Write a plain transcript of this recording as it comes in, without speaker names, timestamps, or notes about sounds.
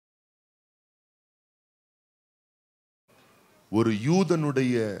ஒரு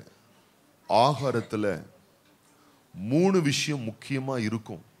யூதனுடைய ஆகாரத்துல 3 விஷயம் முக்கியமா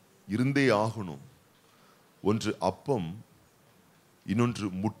இருக்கும், இருந்தே ஆகணும். ஒன்று அப்பம், இன்னொன்று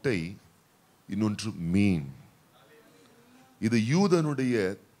முட்டை, இன்னொன்று மீன். இது யூதனுடைய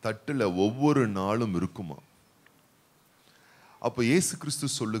தட்டுல ஒவ்வொரு நாளும் இருக்குமா. அப்ப இயேசு கிறிஸ்து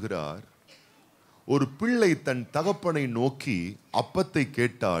சொல்லுகிறார், ஒரு பிள்ளை தன் தகப்பனை நோக்கி அப்பத்தை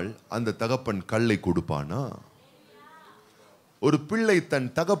கேட்டால் அந்த தகப்பன் கல்லை கொடுப்பானா? ஒரு பிள்ளை தன்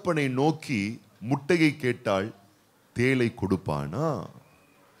தகப்பனை நோக்கி முட்டையை கேட்டால் தேளை கொடுப்பானா?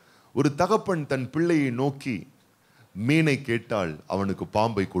 ஒரு தகப்பன் தன் பிள்ளையை நோக்கி மீனை கேட்டால் அவனுக்கு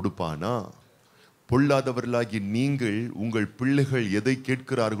பாம்பை கொடுப்பானா? பொல்லாதவர்களாகி நீங்கள் உங்கள் பிள்ளைகள் எதை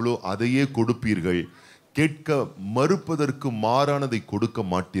கேட்கிறார்களோ அதையே கொடுப்பீர்கள், கேட்க மறுப்பதற்கு மாறானதை கொடுக்க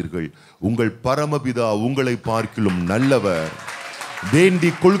மாட்டீர்கள். உங்கள் பரமபிதா உங்களை பார்க்கிலும் நல்லவர்.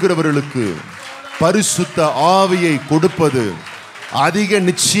 வேண்டிக் கொள்கிறவர்களுக்கு பரிசுத்த ஆவியை கொடுப்பது அதிக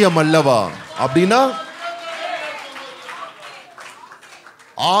நிச்சயம் அல்லவா? அப்படின்னா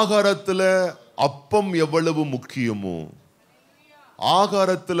ஆகாரத்துல அப்பம் எவ்வளவு முக்கியமோ,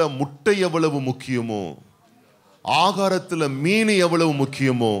 ஆகாரத்துல முட்டை எவ்வளவு முக்கியமோ, ஆகாரத்துல மீன் எவ்வளவு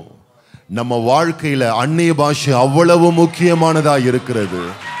முக்கியமோ, நம்ம வாழ்க்கையில அந்நிய பாஷை அவ்வளவு முக்கியமானதா இருக்கிறது.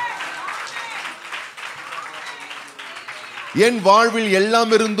 என் வாழ்வில்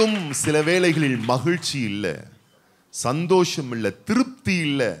எல்லாம் இருந்தும் சில வேளைகளில் மகிழ்ச்சி இல்லை, சந்தோஷம் இல்லை, திருப்தி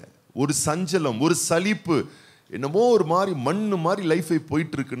இல்லை, ஒரு சஞ்சலம், ஒரு சலிப்பு, என்னமோ ஒரு மாதிரி மண்ணு மாதிரி லைஃபை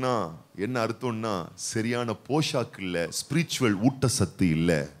போயிட்டு இருக்குன்னா என்ன அர்த்தம்னா சரியான போஷாக்கு இல்லை, ஸ்பிரிச்சுவல் ஊட்டச்சத்து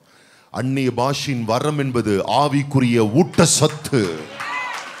இல்லை. அந்நிய பாஷையின் வரம் என்பது ஆவிக்குரிய ஊட்டச்சத்து.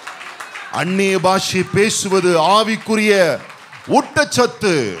 அந்நிய பாஷை பேசுவது ஆவிக்குரிய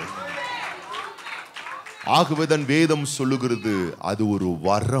ஊட்டச்சத்து. ஆகவேதான் வேதம் சொல்லுகிறது அது ஒரு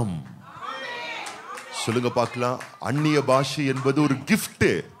வரம். சொல்லுங்க பார்க்கலாம். அந்நிய பாஷை என்பது ஒரு கிஃப்ட்,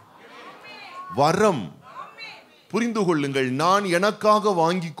 வரம். புரிந்து கொள்ளுங்கள், நான் எனக்காக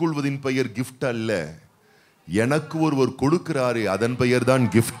வாங்கிக் கொள்வதின் பெயர் கிஃப்ட் அல்ல. எனக்கு ஒருவர் கொடுக்கிறாரே அதன் பெயர் தான்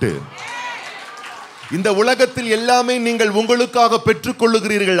கிஃப்ட். இந்த உலகத்தில் எல்லாமே நீங்கள் உங்களுக்காக பெற்றுக்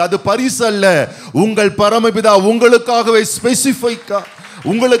கொள்ளுகிறீர்கள், அது பரிசு அல்ல. உங்கள் பரமபிதா உங்களுக்காகவே ஸ்பெசிஃபைக்கா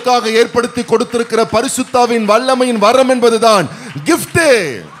உங்களுக்காக ஏற்படுத்தி கொடுத்திருக்கிற பரிசுத்தாவின் வல்லமையின் வரம் என்பதுதான் gift.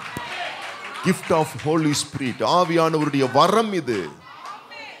 Gift of Holi spirit, ஆவியானவருடைய வரம் இது.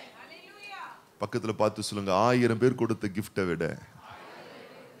 பக்கத்துல பார்த்து சொல்லுங்க, 1000 பேர் கொடுத்த கிஃப்டை விட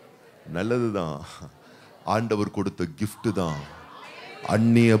நல்லதுதான் ஆண்டவர் கொடுத்த கிஃப்ட் தான்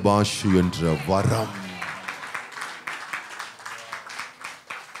அந்நிய பாஷை என்ற வரம்.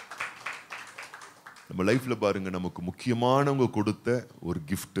 நம்ம லைஃப்ல பாருங்க, நமக்கு முக்கியமானவங்க கொடுத்த ஒரு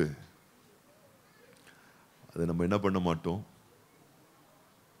கிஃப்ட், அதை நம்ம என்ன பண்ண மாட்டோம்,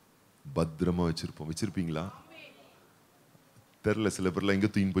 பத்திரமா வச்சிருப்போம். வச்சிருப்பீங்களா தெரியல, சில பேர்லாம் எங்க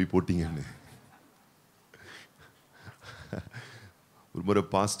தூக்கி போய் போட்டீங்கன்னு. ஒரு முறை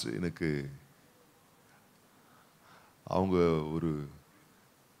பாஸ்டர் எனக்கு அவங்க ஒரு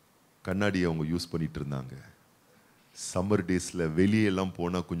கண்ணாடி அவங்க யூஸ் பண்ணிட்டு இருந்தாங்க. சம்மர் டேஸ்ல வெளியெல்லாம்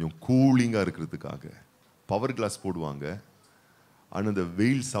போனால் கொஞ்சம் கூலிங்காக இருக்கிறதுக்காக பவர் கிளாஸ் போடுவாங்க. ஆனால் இந்த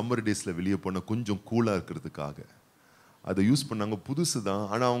வெயில் சம்மர் டேஸ்ல வெளியே போனால் கொஞ்சம் கூலாக இருக்கிறதுக்காக அதை யூஸ் பண்ணாங்க. புதுசு தான்,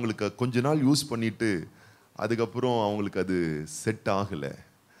 ஆனால் அவங்களுக்கு கொஞ்ச நாள் யூஸ் பண்ணிட்டு அதுக்கப்புறம் அவங்களுக்கு அது செட் ஆகலை.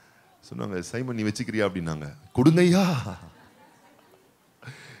 சொன்னாங்க, சைமன் நீ வச்சுக்கிறியா அப்படின்னாங்க. கொடுங்கய்யா.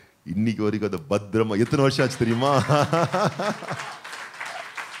 இன்னைக்கு வரைக்கும் அதை பத்திரமா, எத்தனை வருஷம் ஆச்சு தெரியுமா?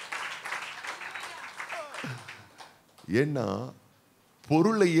 ஏன்னா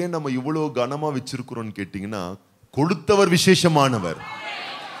பொருளை ஏன் நம்ம இவ்வளவு கனமா வச்சிருக்கிறோம்னு கேட்டீங்கன்னா, கொடுத்தவர் விசேஷமானவர்.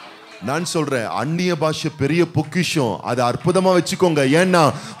 நான் சொல்றேன், அந்நிய பாஷை பெரிய பொக்கிஷம், அதை அற்புதமா வச்சுக்கோங்க. ஏன்னா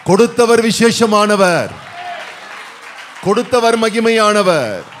கொடுத்தவர் விசேஷமானவர், கொடுத்தவர்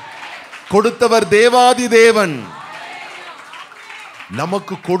மகிமையானவர், கொடுத்தவர் தேவாதி தேவன்.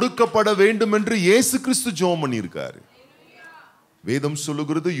 நமக்கு கொடுக்கப்பட வேண்டும் என்று இயேசு கிறிஸ்து ஜெபம் பண்ணியிருக்காரு. வேதம்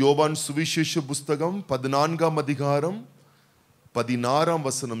சொல்லுகிறது, யோவான் சுவிசேஷ புஸ்தகம் 14ஆம் அதிகாரம் 16ஆம்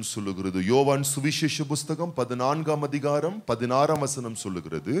வசனம் சொல்லுகிறது. யோவான் சுவிசேஷ புஸ்தகம் 14ஆம் அதிகாரம் 16ஆம் வசனம்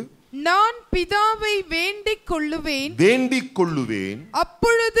சொல்லுகிறது, நான் பிதாவை வேண்டிக் கொள்ளுவேன்,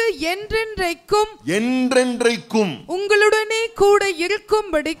 அப்பொழுது என்றென்றைக்கும் உங்களுடனே கூட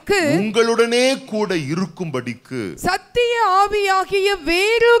இருக்கும்படிக்கு சத்திய ஆவியாகிய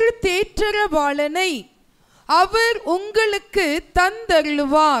வேறொரு தேற்றரவாளனை அவர் உங்களுக்கு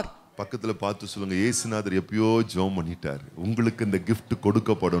தந்தருளுவார். பக்கத்துல பார்த்து சொல்லுங்க, இயேசுநாதர் எப்பயோ ஜெபம் பண்ணிட்டார் உங்களுக்கு இந்த gift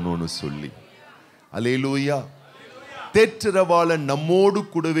கொடுக்கப்படணும்னு சொல்லி. அல்லேலூயா. தேற்றரவாளன் நம்மோடு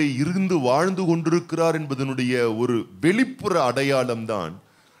கூடவே இருந்து வாழ்ந்து கொண்டிருக்கிறார் என்பதனுடைய ஒரு வெளிப்புற அடையாளம் தான்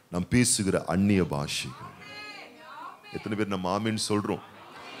நாம் பேசுகிற அந்நிய பாஷைகள். எத்தனை பேர் நம்ம ஆமென் சொல்றோம்?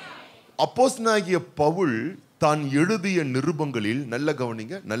 அப்போஸ்தலனாகிய பவுல் தான் எழுதிய நிருபங்களில் நல்ல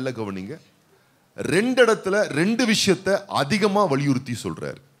கவனிங்க 2 இடத்துல 2 விஷயத்தை அதிகமா வலியுறுத்தி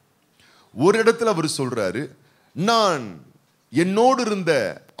சொல்றாரு. ஒரு இடத்துல அவர் சொல்றாரு, நான் என்னோடு இருந்த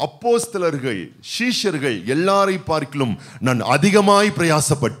அப்போஸ்தலர்கள் சீஷர்கள் எல்லாரை பார்க்கிலும் நான் அதிகமாய்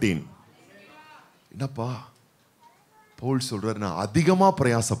பிரயாசப்பட்டேன். என்னப்பா பவுல் சொல்றாரு, நான் அதிகமா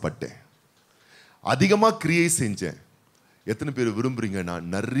பிரயாசப்பட்டேன், அதிகமா கிரியை செஞ்சேன். எத்தனை பேர் விரும்புறீங்க நான்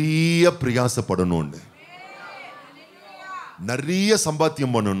நிறைய பிரயாசப்படணும்னு? நிறைய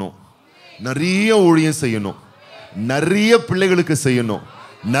சம்பாத்தியம் பண்ணணும், நிறைய ஊழியம் செய்யணும், நிறைய பிள்ளைகளுக்கு செய்யணும்,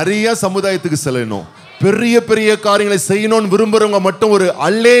 நிறைய சமுதாயத்துக்கு செல்லணும், பெரிய பெரிய காரியங்களை செய்யணும்னு விரும்புறவங்க மட்டும் ஒரு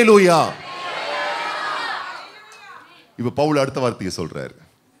அல்லேலூயா. இப்ப பவுல் அடுத்த வார்த்தையை சொல்றாரு.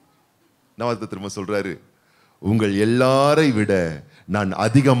 என்ன வார்த்தை திரும்ப சொல்றாரு? உங்கள் எல்லாரை விட நான்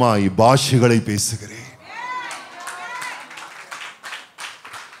அதிகமாய் பாஷைகளை பேசுகிறேன்.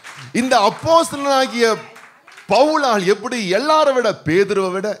 இந்த அப்போஸ்தலனாகிய பவுலால் எப்படி எல்லாரை விட, பேதுருவை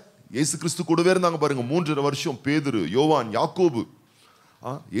விட, இயேசு கிறிஸ்து கூடவே இருந்தாங்க பாருங்க 3.5 வருஷம். பேதுரு, யோவான், யாக்கோபு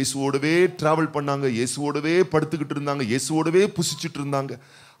இயேசுவோடவே டிராவல் பண்ணாங்க, இயேசுவோடவே படுத்துக்கிட்டு இருந்தாங்க, இயேசுவோடவே புசிச்சுட்டு இருந்தாங்க.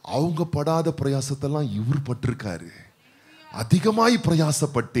 அவங்க படாத பிரயாசத்தெல்லாம் இவர் பட்டிருக்காரு. அதிகமாய்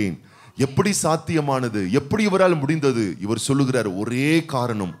பிரயாசப்பட்டேன். எப்படி சாத்தியமானது? எப்படி இவரால் முடிந்தது? இவர் சொல்லுகிறார், ஒரே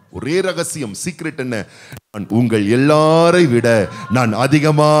காரணம், ஒரே ரகசியம், சீக்ரெட் என்ன? உங்கள் எல்லாரை விட நான்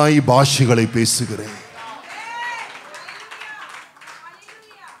அதிகமாய் பாஷைகளை பேசுகிறேன்.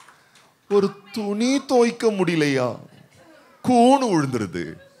 ஒரு துணி துவைக்க முடியலையா, கூணு விழுந்துருது.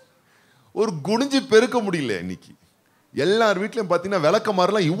 ஒரு குனிஞ்சு பெருக்க முடியல. இன்னைக்கு எல்லார் வீட்லயும் பாத்தீங்கன்னா விளக்க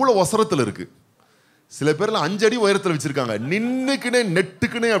மாதிரிலாம் இவ்வளவு ஒசரத்துல இருக்கு. சில பேர்லாம் 5 அடி உயரத்துல வச்சிருக்காங்க. நின்னுக்குனே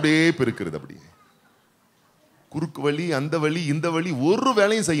நெட்டுக்குனே அப்படியே பெருக்கிறது. அப்படியே குறுக்கு வழி, அந்த வழி, இந்த வழி, ஒரு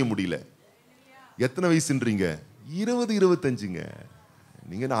வேலையும் செய்ய முடியல. எத்தனை வயசுன்றீங்க? 20, 25ங்க.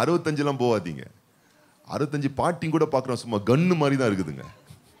 நீங்க 65 போகாதீங்க. 65 பாட்டிங் கூட பாக்குறோம், சும்மா கன்னு மாதிரி தான் இருக்குதுங்க.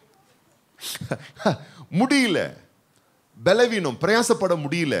 முடியல, பலவீனம், பிரயாசப்பட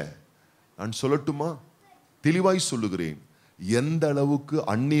முடியல. நான் சொல்லட்டுமா? தெளிவாய் சொல்லுகிறேன், எந்த அளவுக்கு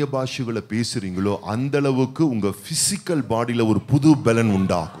அந்நிய பாஷைகளை பேசுறீங்களோ அந்த அளவுக்கு உங்க பிசிக்கல் பாடியில ஒரு புது பலன்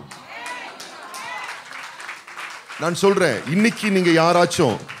உண்டாகும். நான் சொல்றேன், இன்னைக்கு நீங்க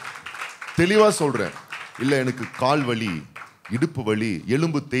யாராச்சும் தெளிவா சொல்றேன், இல்ல எனக்கு கால் வலி, இடுப்பு வலி,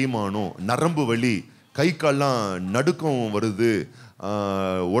 எலும்பு தேய்மானம், நரம்பு வலி, கை கால்லாம் நடுக்கம் வருது,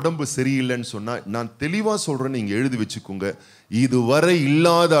 உடம்பு சரியில்லைன்னு சொன்னா, நான் தெளிவா சொல்றேன்னு நீங்க எழுதி வச்சுக்கோங்க. இதுவரை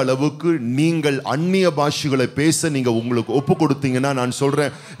இல்லாத அளவுக்கு நீங்கள் அந்நிய பாஷைகளை பேச நீங்க உங்களுக்கு ஒப்பு கொடுத்தீங்கன்னா, நான்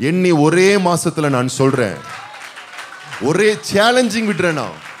சொல்றேன், எண்ணி ஒரே மாசத்துல நான் சொல்றேன், ஒரே சேலஞ்சிங் விடுறேன்,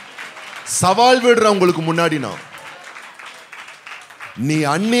 நான் சவால் விடுறேன் உங்களுக்கு முன்னாடி. நான் நீ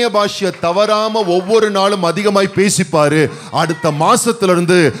அந்நிய பாஷைய தவறாம ஒவ்வொரு நாளும் அதிகமாய் பேசிப்பாரு. அடுத்த மாசத்துல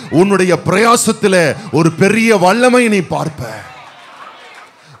இருந்து உன்னுடைய பிரயாசத்துல ஒரு பெரிய வல்லமை நீ பார்ப்ப,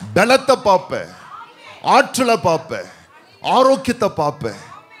 பலத்தை பார்ப்ப, ஆற்றலை பார்ப்ப, ஆரோக்கியத்தை பார்ப்ப.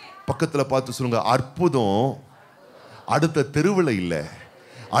 பக்கத்துல பார்த்து சொல்லுங்க, அற்புதம் அடுத்த தெருவில் இல்ல,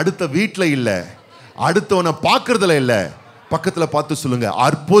 அடுத்த வீட்டுல இல்ல, அடுத்தவனை பார்க்கறதுல இல்ல. பக்கத்துல பார்த்து சொல்லுங்க,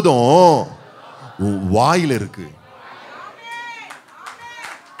 அற்புதம் வாயில இருக்கு.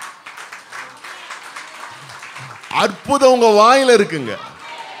 அற்புதம் உங்க வாயில இருக்குங்க.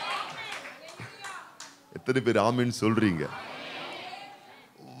 எத்தனை பேர் ஆமீன் சொல்றீங்க?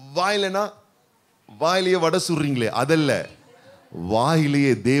 வாயிலனா வாயிலேயே வடை சுடுறீங்களே, அதல்ல,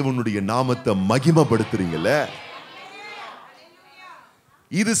 வாயிலேயே தேவனுடைய நாமத்தை மகிமைப்படுத்துறீங்கல்ல.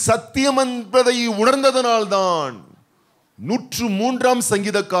 இது சத்தியம் என்பதை உணர்ந்ததனால்தான் 103ஆம்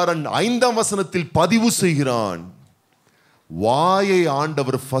சங்கீதக்காரன் 5ஆம் வசனத்தில் பதிவு செய்கிறான், வாயை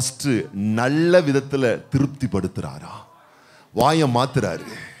ஆண்டவர் ஃபர்ஸ்ட் நல்ல விதத்துல திருப்தி படுத்துறாரா, வாயை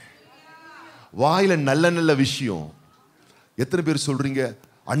மாத்துறாரு. வாயில நல்ல நல்ல விஷயம். எத்தனை பேர் சொல்றீங்க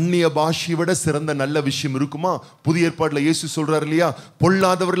அந்நிய பாஷையை விட சிறந்த நல்ல விஷயம் இருக்குமா? புதிய ஏற்பாடுல இயேசு சொல்றாரு இல்லையா,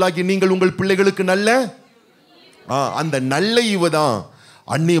 பொல்லாதவர்களாகி நீங்கள் உங்கள் பிள்ளைகளுக்கு நல்ல, அந்த நல்ல ஈவுதான்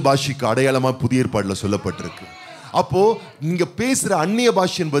அந்நிய பாஷைக்கு அடையாளமா புதிய ஏற்பாடுல சொல்லப்பட்டிருக்கு. அப்போ நீங்க பேசுற அந்நிய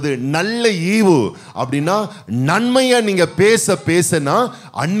பாஷை என்பது நல்ல ஈவு. அப்படின்னா நன்மையா நீங்க பேச பேசனா,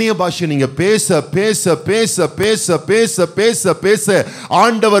 அந்நிய பாஷை நீங்க பேச பேச பேச பேச பேச பேச பேச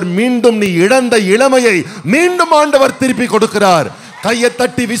ஆண்டவர் மீண்டும் நீ இழந்த இளமையை மீண்டும் ஆண்டவர் திருப்பி கொடுக்கிறார். கையை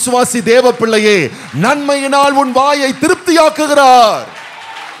தட்டி விசுவாசி தேவ பிள்ளையே, நன்மையினால் உன் வாயை திருப்தியாக்குகிறார்.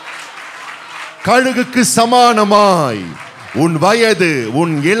 கழுகுக்கு சமானமாய் உன் வயது,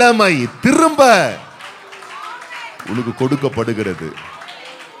 உன் இளமை திரும்ப உனக்கு கொடுக்கப்படுகிறது.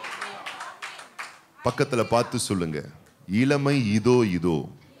 பக்கத்துல பார்த்து சொல்லுங்க, இளமை இதோ இதோ.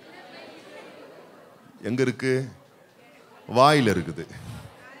 எங்க இருக்கு? வாயில இருக்குது.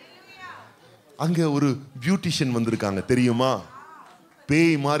 அங்க ஒரு பியூட்டிஷியன் வந்திருக்காங்க தெரியுமா?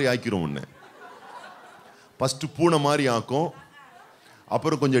 பேய் மாதிரி ஆக்கிரும். ஒன்று ஃபர்ஸ்ட் பூனை மாதிரி ஆக்கும்,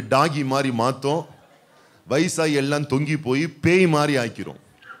 அப்புறம் கொஞ்சம் டாகி மாதிரி மாத்தோம், வயசாகி எல்லாம் தொங்கி போய் பேய் மாதிரி ஆக்கிரும்.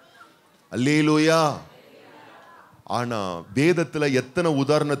 அல்லேலூயா. ஆனா வேதத்துல எத்தனை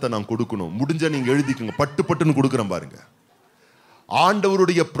உதாரணத்தை நான் கொடுக்கணும்? முடிஞ்சா நீங்க எழுதிக்கங்க, பட்டு பட்டுன்னு கொடுக்குறேன் பாருங்க.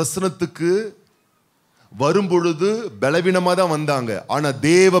 ஆண்டவருடைய பிரசனத்துக்கு வரும்பொழுது பலவீனமா தான் வந்தாங்க, ஆனா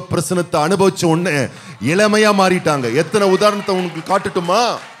தேவ பிரசனத்தை அனுபவிச்ச உடனே இளமையா மாறிட்டாங்க. எத்தனை உதாரணத்தை உங்களுக்கு காட்டட்டுமா?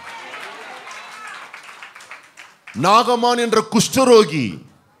 நாகமான் என்ற குஷ்டரோகி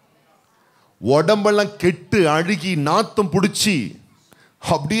உடம்பெல்லாம் கெட்டு அழுகி நாத்தம் பிடிச்சி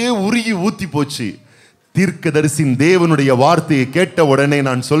அப்படியே உருகி ஊத்தி போச்சு. தீர்க்கதரிசியின் தேவனுடைய வார்த்தையை கேட்ட உடனே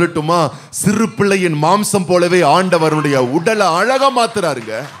நான் சொல்லட்டுமா, சிறு பிள்ளையின் மாம்சம் போலவே ஆண்டவருடைய உடலை அழகா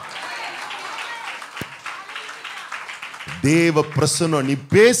மாத்துறாருங்க. தேவ பிரசனம் நீ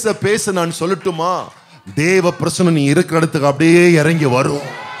பேச பேச நான் சொல்லட்டுமா, தேவ பிரசனம் நீ இருக்கிற இடத்துக்கு அப்படியே இறங்கி வரும்.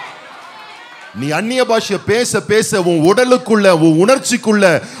 நீ அந்நிய பாஷைய பேச பேச உன் உடலுக்குள்ள, உன் உணர்ச்சிக்குள்ள,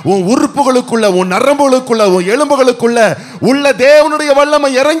 உன் உறுப்புகளுக்குள்ள, உன் நரம்புகளுக்குள்ள, உன் எலும்புகளுக்குள்ள உள்ள தேவனுடைய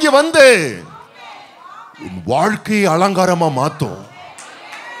வல்லமை இறங்கி வந்து உன் வாழ்க்கையை அலங்காரமா மாத்தும்.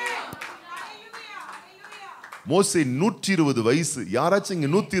 மோசே 120 வயசு. யாராச்சும் இங்க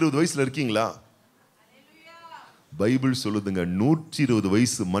 120 வயசுல இருக்கீங்களா? பைபிள் சொல்லுதுங்க 120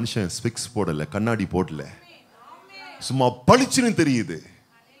 வயசு மனுஷன் ஸ்பெக்ஸ் போடல, கண்ணாடி போடல, சும்மா பளிச்சுன்னு தெரியுது.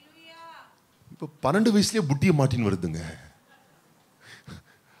 இப்ப 12 வயசுலயே புட்டிய மாட்டின்னு வருதுங்க.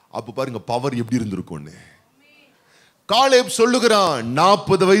 அப்ப பாருங்க பவர் எப்படி இருந்திருக்கும்னு. காலேப் சொல்லுகிறான்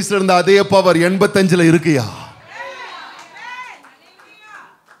 40 வயசுல இருந்த அதே பவர் 85ல இருக்குயா.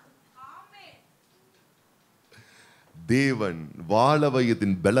 தேவன் வாழ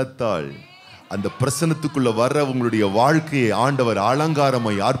வயதின் பலத்தால் அந்த பிரசனத்துக்குள்ள வர உங்களுடைய வாழ்க்கையை ஆண்டவர்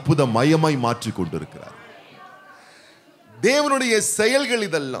அலங்காரமாய் அற்புதமயமாய் மாற்றி கொண்டிருக்கிறார். தேவனுடைய செயல்கள்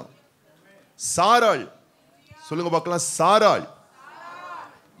இதெல்லாம். சாராள் சொல்லுங்க பார்க்கலாம். சாராள்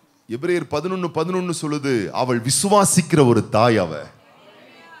எபிரேயர் 11:11 சொல்லுது, அவள் விசுவாசிக்கிற ஒரு தாய். அவ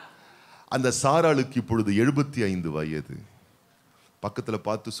அந்த சாராளுக்கு இப்பொழுது 75 வயது. பக்கத்துல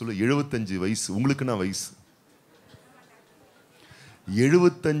பார்த்து சொல்லு, 75 வயசு. உங்களுக்கு என்ன வயசு?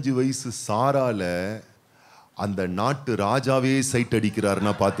 75 வயசு சாரால அந்த நாட்டு ராஜாவே சைட்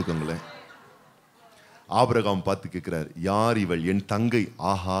அடிக்கிறாருன்னா பார்த்துக்கோங்களேன். ஆபிரகாம் பார்த்து கேட்கிறார், யார் இவள்? என் தங்கை.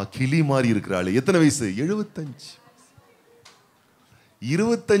 ஆஹா, கிளி மாதிரி இருக்கிறாள். எத்தனை வயசு? 75.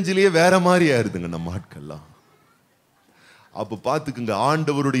 25லயே வேற மாதிரி ஆயிருதுங்க நம்ம ஆட்கள்லாம். அப்ப பார்த்துக்குங்க,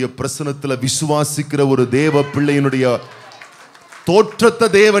 ஆண்டவருடைய பிரசனத்துல விசுவாசிக்கிற ஒரு தேவ பிள்ளையினுடைய தோற்றத்தை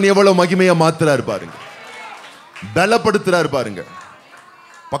தேவன் எவ்வளவு மகிமையா மாத்துறாரு பாருங்க, பலப்படுத்துறாரு பாருங்க.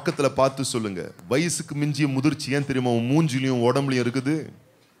 பக்கத்துல பார்த்து சொல்லுங்க, வயசுக்கு மிஞ்சிய முதிர்ச்சி ஏன் தெரியுமா? மூஞ்சிலையும் உடம்புலையும் இருக்குது.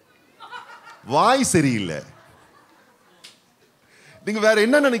 வாய் சரியில்லை. நீங்க வேற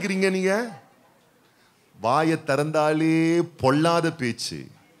என்ன நினைக்கிறீங்க? நீங்க வாயை திறந்தாலே பொல்லாத பேச்சு,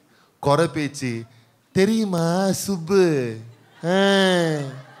 குறை பேச்சு. தெரியுமா சுப்பு?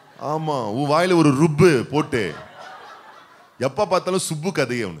 ஆமா, உன் வாயில ஒரு ருப்பு போட்டு எப்ப பார்த்தாலும் சுப்பு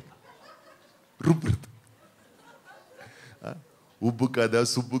கதையே அவனுக்கு. ருப்பு, உப்பு கதை,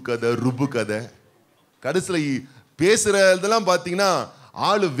 சுப்பு கதை, ருப்பு கதை. கடைசியில பேசுறதெல்லாம் பாத்தீங்கன்னா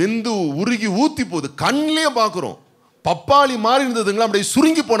ஆளு வெந்து உருகி ஊத்தி போகுது. கண்ணிலேயே பாக்குறோம். பப்பாளி மாறி இருந்ததுங்களா அப்படியே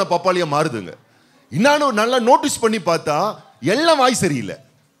சுருங்கி போன பப்பாளியா மாறுதுங்க. இன்னும் நல்லா நோட்டீஸ் பண்ணி பார்த்தா எல்லாம் வாய் சரியில்லை.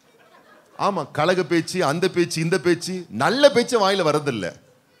 ஆமா, கலக பேச்சு, அந்த பேச்சு, இந்த பேச்சு, நல்ல பேச்சு வாயில வரதில்ல.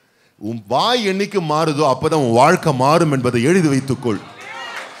 உன் வாய் என்னைக்கு மாறுதோ அப்பதான் உன் வாழ்க்கை மாறும் என்பதை எழுதி வைத்துக்கொள்.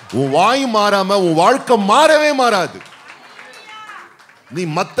 உன் வாய் மாறாம உன் வாழ்க்கை மாறவே மாறாது. நீ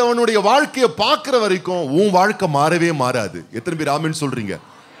மற்றவனுடைய வாழ்க்கையை பார்க்கிற வரைக்கும் உன் வாழ்க்கை மாறவே மாறாது. எத்தனை பேர் ஆமென் சொல்றீங்க?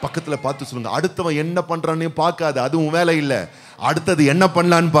 பக்கத்துல பார்த்து சொல்லுங்க, அடுத்தவன் என்ன பண்றான்னு பார்க்காது, அது உன் வேலை இல்ல. அடுத்தது என்ன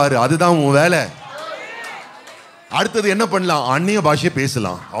பண்ணலான்னு பாரு, அதுதான் உன் வேலை. அடுத்தது என்ன பண்ணலாம்? அந்நிய பாஷையை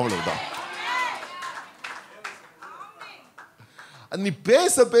பேசலாம், அவ்வளவுதான். நீ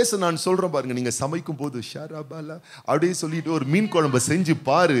பேச பேச நான் சொல்றேன் பாருங்க, நீங்க சமைக்கும் போது ஷராபாலா அப்படியே சொல்லிட்டு ஒரு மீன் குழம்பு செஞ்சு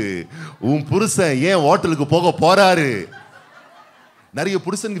பாரு. உன் புருஷன் ஏன் ஹோட்டலுக்கு போக போறாரு? நிறைய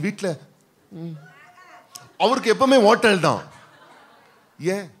புருஷனுக்கு வீட்டுல அவருக்கு எப்பவுமே ஹோட்டல் தான்.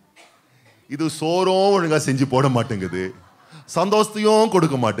 ஏன்? இது சோறும் ஒழுங்கா செஞ்சு போட மாட்டேங்குது, சந்தோஷத்தையும்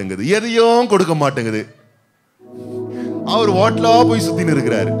கொடுக்க மாட்டேங்குது, எதையும் கொடுக்க மாட்டேங்குது. அவர் ஹோட்டலா போய் சுத்தின்னு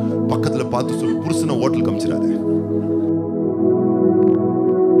இருக்கிறாரு. பக்கத்துல பார்த்து சொல்லு, புருஷனை ஹோட்டல் காமிச்சிடாரு.